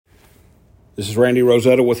This is Randy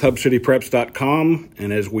Rosetta with HubCityPreps.com,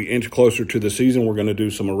 and as we inch closer to the season, we're going to do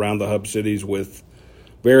some around the Hub Cities with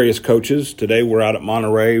various coaches. Today we're out at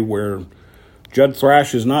Monterey where Judd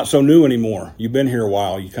Thrash is not so new anymore. You've been here a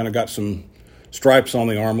while. You kind of got some stripes on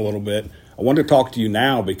the arm a little bit. I wanted to talk to you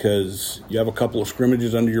now because you have a couple of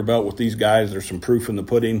scrimmages under your belt with these guys. There's some proof in the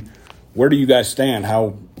pudding. Where do you guys stand?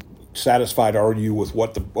 How satisfied are you with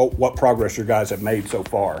what progress your guys have made so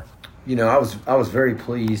far? You know, I was very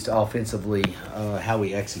pleased offensively how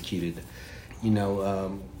we executed. We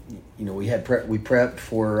prepped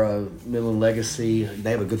for Midland Legacy. They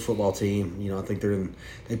have a good football team. I think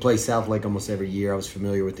they play South Lake almost every year. I was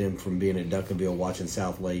familiar with them from being at Duncanville, watching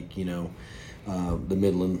South Lake. The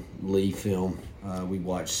Midland Lee film we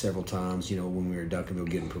watched several times. When we were at Duncanville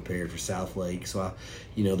getting prepared for South Lake. So,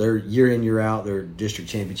 they're year in year out. They're district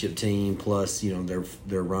championship team plus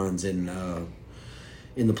their runs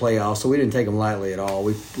in the playoffs, so we didn't take them lightly at all.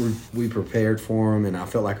 We prepared for them, and I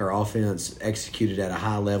felt like our offense executed at a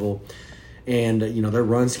high level. And their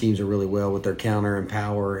run schemes are really well with their counter and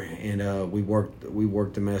power, and we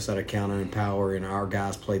worked the mess out of counter and power, and our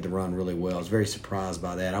guys played the run really well. I was very surprised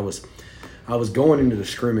by that. I was going into the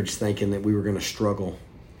scrimmage thinking that we were going to struggle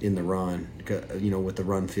in the run, with the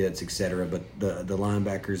run fits, etc. But the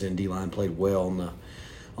linebackers and D-line played well, and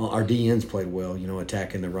our DNs played well,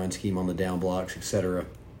 attacking the run scheme on the down blocks, etc.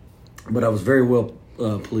 But I was very well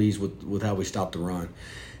pleased with how we stopped the run.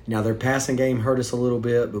 Now, their passing game hurt us a little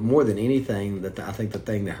bit, but more than anything, I think the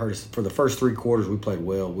thing that hurt us, for the first three quarters, we played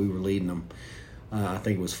well. We were leading them. I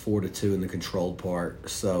think it was 4-2 in the controlled part.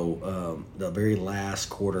 So the very last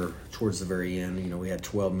quarter, towards the very end, we had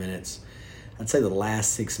 12 minutes. I'd say the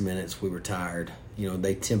last 6 minutes we were tired.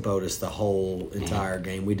 They tempoed us the whole entire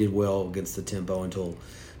game. We did well against the tempo until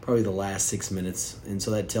probably the last 6 minutes. And so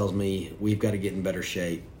that tells me we've got to get in better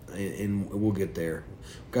shape, and we'll get there.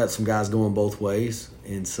 We've got some guys going both ways.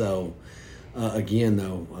 And so, again,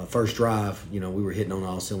 though, first drive, we were hitting on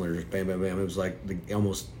all cylinders. Bam, bam, bam. It was like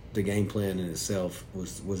almost the game plan in itself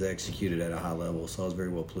was executed at a high level. So I was very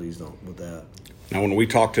well pleased with that. Now, when we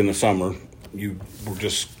talked in the summer, you were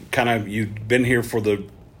just you'd been here for the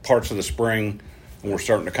parts of the spring, and we're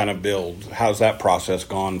starting to kind of build. How's that process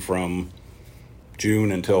gone from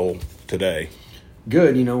June until today?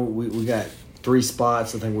 Good. We got 3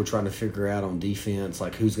 spots I think we're trying to figure out on defense,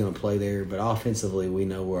 like who's going to play there. But offensively, we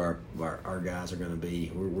know where our guys are going to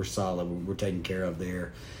be. We're solid. We're taken care of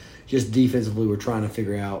there. Just defensively, we're trying to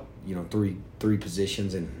figure out, three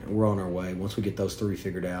positions, and we're on our way. Once we get those 3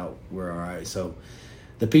 figured out, we're all right. So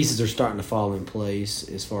the pieces are starting to fall in place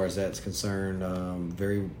as far as that's concerned.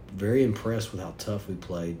 Very, very impressed with how tough we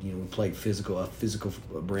played. We played a physical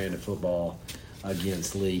brand of football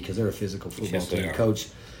against Lee because they're a physical football team.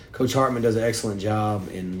 Coach Hartman does an excellent job,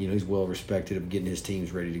 and he's well respected of getting his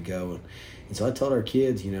teams ready to go. And so I told our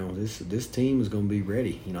kids, this team is going to be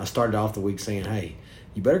ready. I started off the week saying, hey,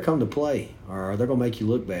 you better come to play, or they're going to make you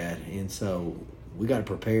look bad. And so we got to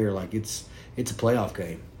prepare like it's a playoff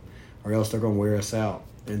game, or else they're going to wear us out.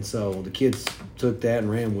 And so the kids took that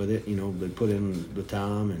and ran with it. They put in the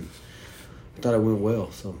time, and I thought it went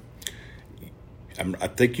well. So I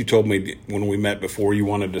think you told me when we met before you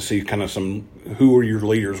wanted to see kind of who are your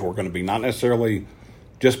leaders were going to be, not necessarily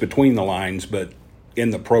just between the lines, but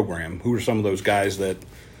in the program. Who are some of those guys that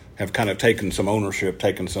have kind of taken some ownership,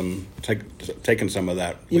 taken some of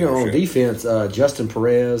that leadership? On defense, Justin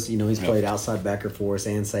Perez, he's played outside backer for us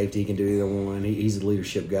and safety. He can do either one. He's a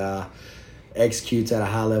leadership guy. Executes at a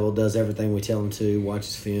high level, does everything we tell him to,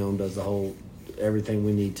 watches film, does everything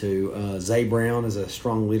we need to. Zay Brown is a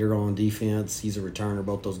strong leader on defense. He's a returner.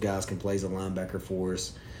 Both those guys can play as a linebacker for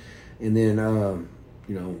us. And then,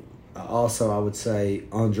 also I would say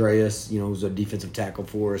Andreas, who's a defensive tackle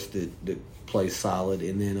for us that plays solid.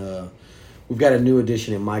 And then we've got a new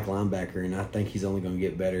addition at Mike linebacker, and I think he's only going to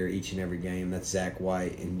get better each and every game. That's Zach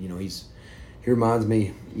White, and he reminds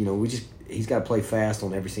me, he's got to play fast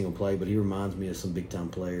on every single play, but he reminds me of some big time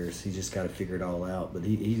players. He's just got to figure it all out, but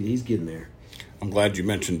he's getting there. I'm glad you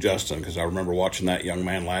mentioned Justin because I remember watching that young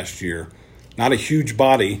man last year. Not a huge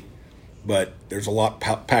body, but there's a lot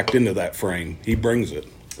packed into that frame. He brings it.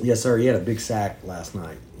 Yes, sir. He had a big sack last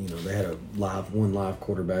night. They had one live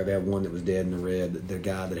quarterback. They had one that was dead in the red, the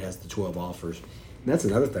guy that has the 12 offers. And that's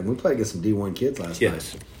another thing. We played against some D1 kids last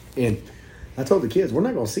night. And I told the kids, we're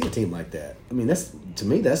not going to see a team like that. I mean, that's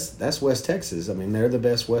West Texas. I mean, they're the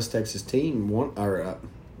best West Texas team. I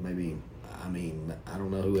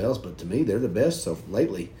don't know who else, but to me, they're the best so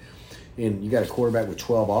lately. And you got a quarterback with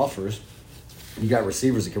 12 offers. You got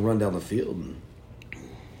receivers that can run down the field. And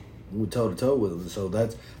we toe to toe with them. So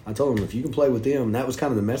I told them if you can play with them, and that was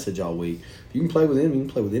kind of the message all week. If you can play with them, you can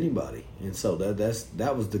play with anybody. And so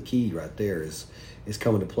that was the key right there is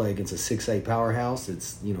coming to play against a 6A powerhouse.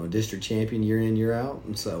 It's a district champion year in, year out,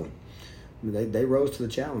 and so they rose to the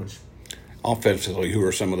challenge. Offensively, who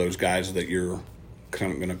are some of those guys that you're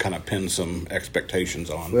going to kind of pin some expectations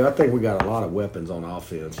on? Well, I think we got a lot of weapons on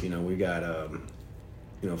offense. We got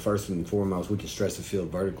first and foremost, we can stretch the field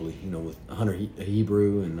vertically. With Hunter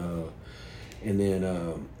Hebrew and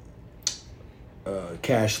then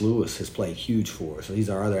Cash Lewis has played huge for us. So he's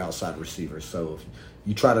our other outside receiver. So if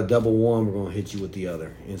you try to double one, we're going to hit you with the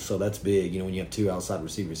other, and so that's big. When you have two outside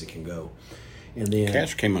receivers that can go. And then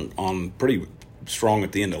Cash came on pretty strong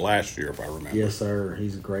at the end of last year, if I remember. Yes, sir.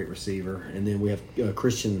 He's a great receiver. And then we have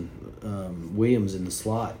Christian Williams in the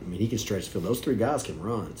slot. I mean, he can stretch the field. Those three guys can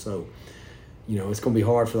run. So, it's going to be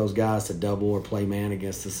hard for those guys to double or play man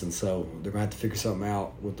against us. And so they're going to have to figure something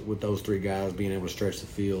out with those three guys being able to stretch the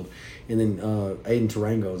field. And then Aiden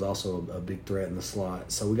Tarango is also a big threat in the slot.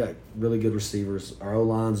 So we got really good receivers. Our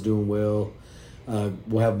O-line's doing well.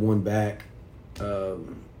 We'll have one back,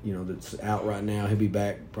 that's out right now. He'll be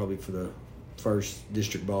back probably for the first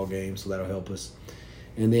district ball game, so that'll help us.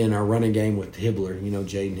 And then our running game with Hibbler,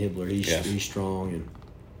 Jaden Hibbler, he's strong. And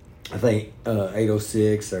I think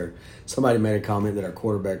 806 or somebody made a comment that our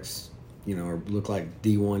quarterbacks, look like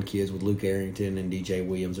D1 kids with Luke Arrington and DJ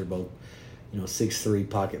Williams. They're both, 6'3"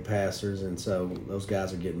 pocket passers, and so those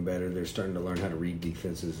guys are getting better. They're starting to learn how to read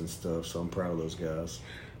defenses and stuff, so I'm proud of those guys.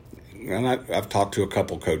 And I've talked to a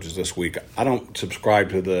couple coaches this week. I don't subscribe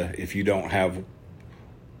to if you don't have,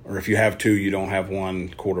 or if you have two, you don't have one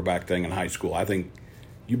quarterback thing in high school. I think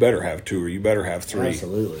you better have two or you better have three.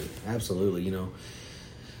 Absolutely.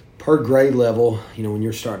 Per grade level, when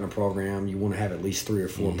you're starting a program, you want to have at least 3 or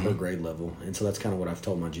 4 per grade level. And so that's kind of what I've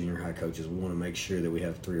told my junior high coaches. We want to make sure that we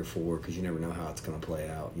have 3 or 4 because you never know how it's going to play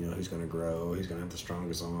out. Who's going to grow, who's going to have the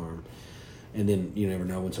strongest arm. And then you never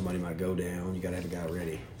know when somebody might go down. You got to have a guy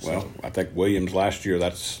ready. Well, I think Williams last year,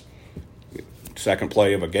 that's second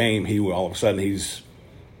play of a game. All of a sudden he's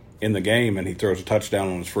in the game and he throws a touchdown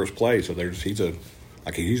on his first play. So he's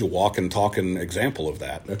a walking, talking example of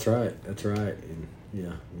that. That's right. And,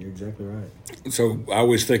 yeah, you're exactly right. So I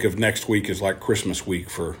always think of next week as like Christmas week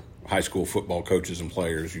for high school football coaches and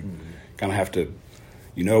players. You kind of have to,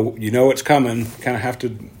 it's coming. Kind of have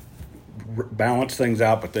to balance things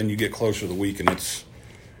out, but then you get closer to the week and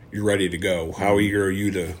you're ready to go. How eager are you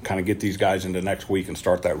to kind of get these guys into next week and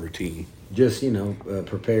start that routine? Just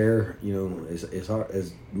prepare as hard,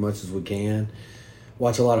 as much as we can.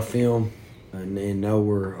 Watch a lot of film and know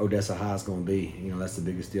where Odessa High is going to be. That's the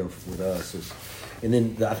biggest deal with us. And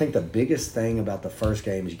then I think the biggest thing about the first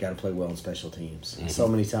game is you got to play well in special teams. Mm-hmm. So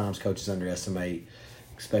many times coaches underestimate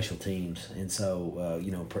special teams, and so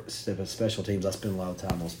special teams. I spend a lot of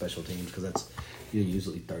time on special teams because that's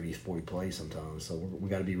usually 30, 40 plays sometimes. So we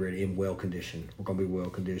got to be ready and well conditioned. We're going to be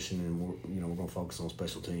well conditioned, and we're going to focus on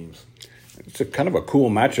special teams. It's a kind of a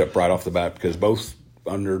cool matchup right off the bat because both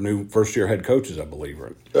under new first year head coaches, I believe,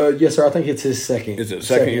 right? Yes, sir. I think it's his second. Is it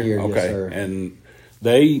second year? Okay, yes, sir. And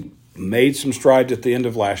they made some strides at the end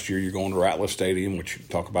of last year. You're going to Ratliff Stadium, which you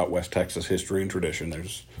talk about West Texas history and tradition.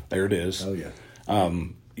 There it is. Oh, yeah.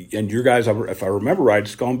 And your guys, if I remember right,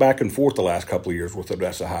 it's gone back and forth the last couple of years with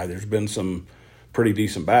Odessa High. There's been some pretty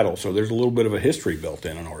decent battles, so there's a little bit of a history built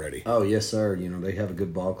in already. Oh, yes, sir. They have a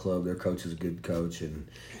good ball club. Their coach is a good coach, and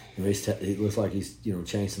it looks like he's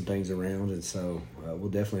changed some things around, and so we'll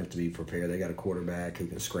definitely have to be prepared. They got a quarterback who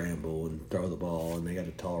can scramble and throw the ball, and they got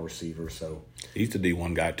a tall receiver. So he's the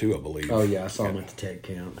D1 guy too, I believe. Oh yeah, I saw him at the tech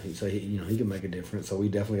camp. So he can make a difference. So we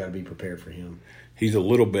definitely got to be prepared for him. He's a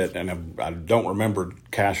little bit, and I don't remember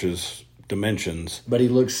Cash's dimensions, but he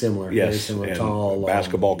looks similar. Yes, very similar, and tall.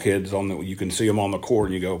 Basketball kids you can see him on the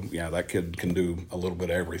court, and you go, yeah, that kid can do a little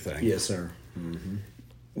bit of everything. Yes, sir. Mm-hmm.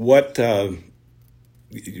 What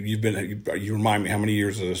you remind me, how many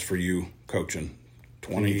years is this for you coaching?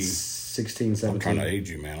 16, 17. I'm trying to age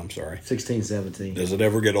you, man. I'm sorry. 16, 17. Does it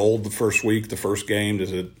ever get old the first week, the first game?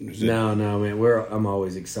 No, man. I'm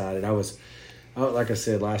always excited. Like I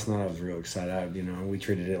said last night, I was real excited. We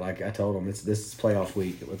treated it like I told them, this is playoff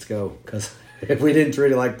week. Let's go. Because if we didn't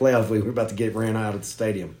treat it like playoff week, we're about to get ran out of the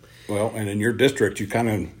stadium. Well, and in your district, you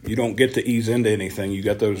don't get to ease into anything. You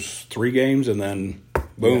got those 3 games, and then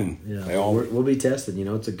boom. Yeah. We'll be tested.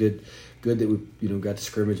 It's a good that we got to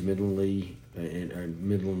scrimmage Midland Lee and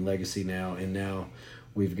Midland Legacy now, and now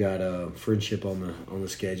we've got a Friendship on the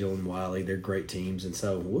schedule and Wiley. They're great teams, and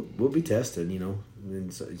so we'll be tested.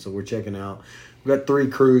 And so we're checking out. We've got 3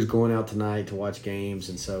 crews going out tonight to watch games,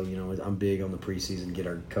 and so I'm big on the preseason, get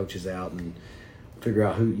our coaches out and figure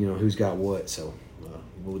out who's got what. So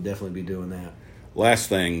we'll definitely be doing that. Last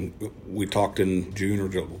thing, we talked in June or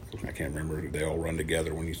July, I can't remember. They all run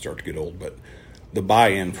together when you start to get old. But the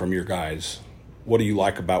buy-in from your guys, what do you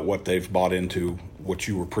like about what they've bought into, what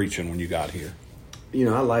you were preaching when you got here?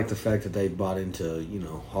 I like the fact that they bought into,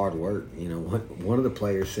 hard work. One of the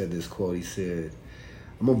players said this quote. He said,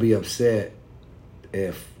 "I'm going to be upset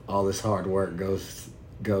if all this hard work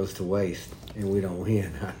goes to waste and we don't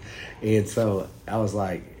win." And so I was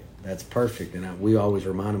like, that's perfect. And we always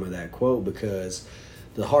remind them of that quote, because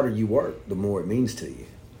the harder you work, the more it means to you.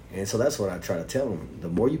 And so that's what I try to tell them. The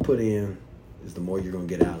more you put in is the more you're going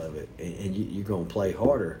to get out of it. And you're going to play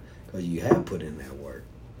harder because you have put in that work.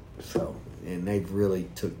 So, and they've really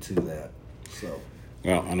took to that. So,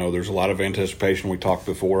 well, I know there's a lot of anticipation. We talked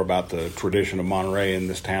before about the tradition of Monterey in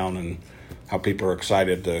this town and how people are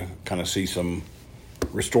excited to kind of see some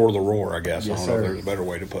restore the roar, I guess. Yes, I don't know sir. if there's a better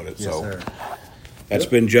way to put it. Yes, so sir. That's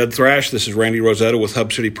been Judd Thrash. This is Randy Rosetta with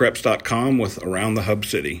HubCityPreps.com with Around the Hub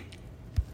City.